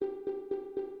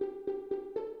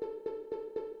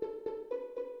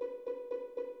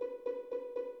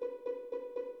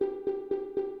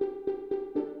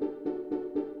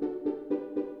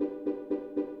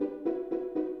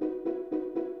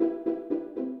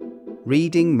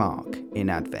Reading Mark in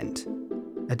Advent,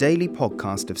 a daily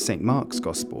podcast of St. Mark's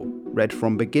Gospel, read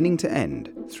from beginning to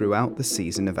end throughout the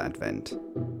season of Advent.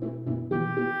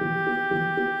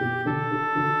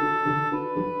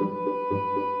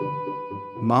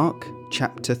 Mark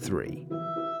chapter 3.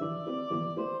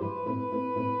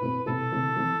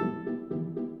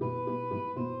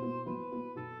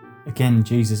 Again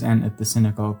Jesus entered the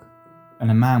synagogue,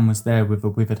 and a man was there with a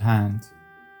withered hand.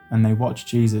 And they watched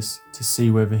Jesus to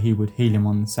see whether he would heal him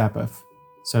on the Sabbath,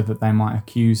 so that they might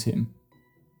accuse him.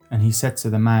 And he said to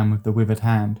the man with the withered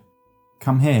hand,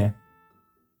 "Come here."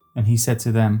 And he said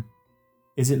to them,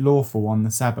 "Is it lawful on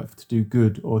the Sabbath to do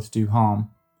good or to do harm,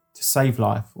 to save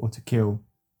life or to kill?"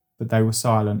 But they were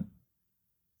silent.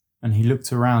 And he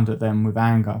looked around at them with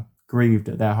anger, grieved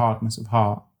at their hardness of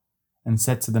heart, and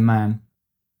said to the man,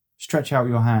 "Stretch out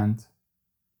your hand."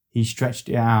 He stretched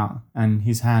it out, and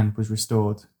his hand was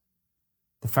restored.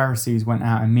 The Pharisees went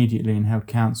out immediately and held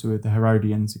counsel with the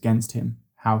Herodians against him,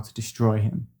 how to destroy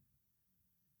him.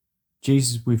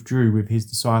 Jesus withdrew with his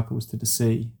disciples to the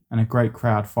sea, and a great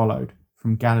crowd followed,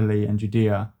 from Galilee and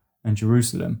Judea and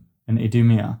Jerusalem and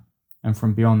Idumea, and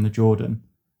from beyond the Jordan,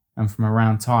 and from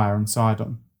around Tyre and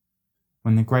Sidon.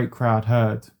 When the great crowd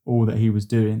heard all that he was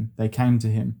doing, they came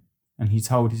to him, and he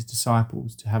told his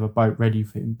disciples to have a boat ready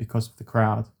for him because of the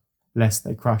crowd, lest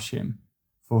they crush him,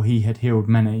 for he had healed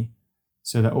many,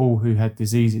 so that all who had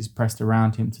diseases pressed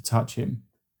around him to touch him.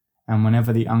 And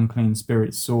whenever the unclean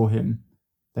spirits saw him,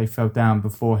 they fell down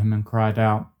before him and cried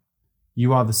out,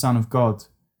 "You are the Son of God."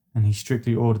 And he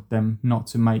strictly ordered them not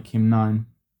to make him known.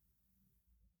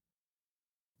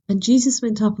 And Jesus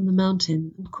went up on the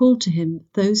mountain and called to him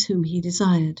those whom he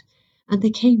desired, and they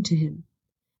came to him.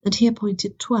 And he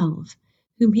appointed 12,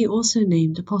 whom he also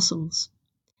named apostles,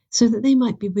 so that they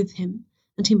might be with him,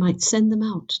 and he might send them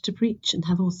out to preach and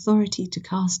have authority to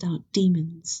cast out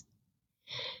demons.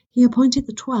 He appointed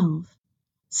the 12,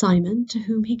 Simon, to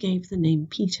whom he gave the name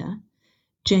Peter,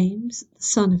 James, the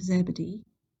son of Zebedee,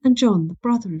 and John, the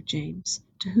brother of James,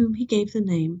 to whom he gave the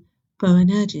name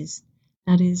Boanerges,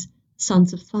 that is,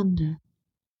 sons of thunder,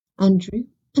 Andrew,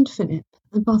 and Philip,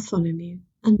 and Bartholomew,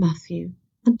 and Matthew,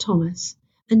 and Thomas,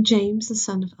 and James, the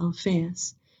son of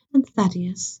Alphaeus, and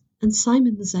Thaddeus, and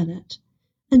Simon the Zealot,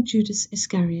 and Judas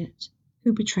Iscariot,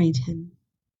 who betrayed him.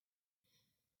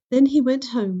 Then he went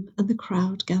home, and the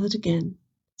crowd gathered again,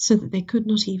 so that they could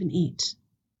not even eat.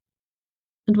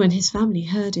 And when his family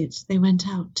heard it, they went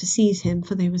out to seize him,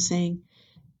 for they were saying,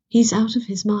 "He's out of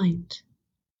his mind."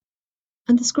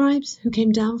 And the scribes who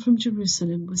came down from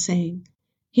Jerusalem were saying,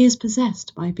 "He is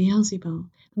possessed by Beelzebul,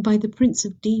 and by the prince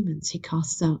of demons he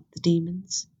casts out the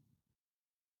demons."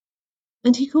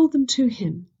 And he called them to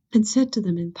him, and said to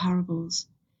them in parables,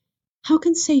 "How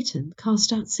can Satan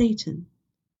cast out Satan?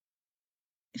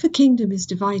 If a kingdom is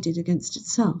divided against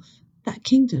itself, that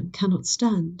kingdom cannot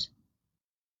stand.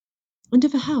 And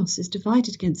if a house is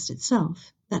divided against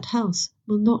itself, that house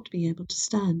will not be able to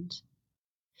stand.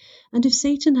 And if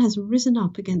Satan has risen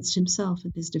up against himself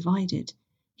and is divided,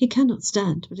 he cannot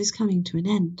stand, but is coming to an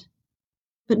end.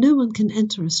 But no one can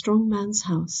enter a strong man's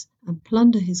house and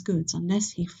plunder his goods unless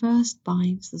he first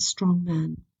binds the strong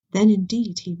man. Then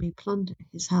indeed he may plunder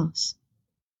his house.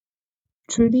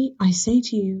 Truly, I say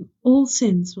to you, all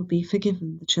sins will be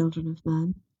forgiven the children of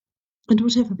man, and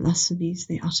whatever blasphemies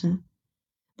they utter.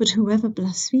 But whoever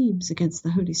blasphemes against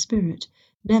the Holy Spirit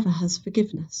never has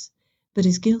forgiveness, but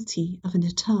is guilty of an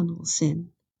eternal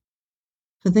sin."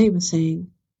 For they were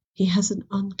saying, "He has an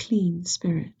unclean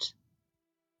spirit."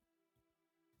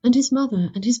 And his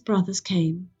mother and his brothers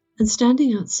came, and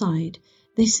standing outside,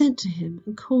 they sent to him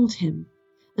and called him,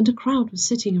 and a crowd was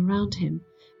sitting around him,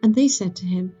 and they said to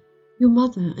him, "Your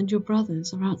mother and your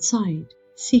brothers are outside,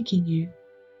 seeking you."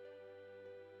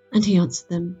 And he answered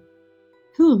them,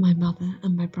 "Who are my mother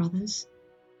and my brothers?"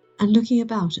 And looking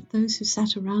about at those who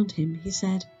sat around him, he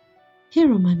said,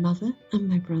 "Here are my mother and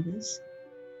my brothers.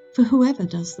 For whoever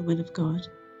does the will of God,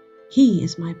 he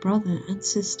is my brother and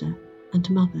sister and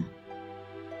mother."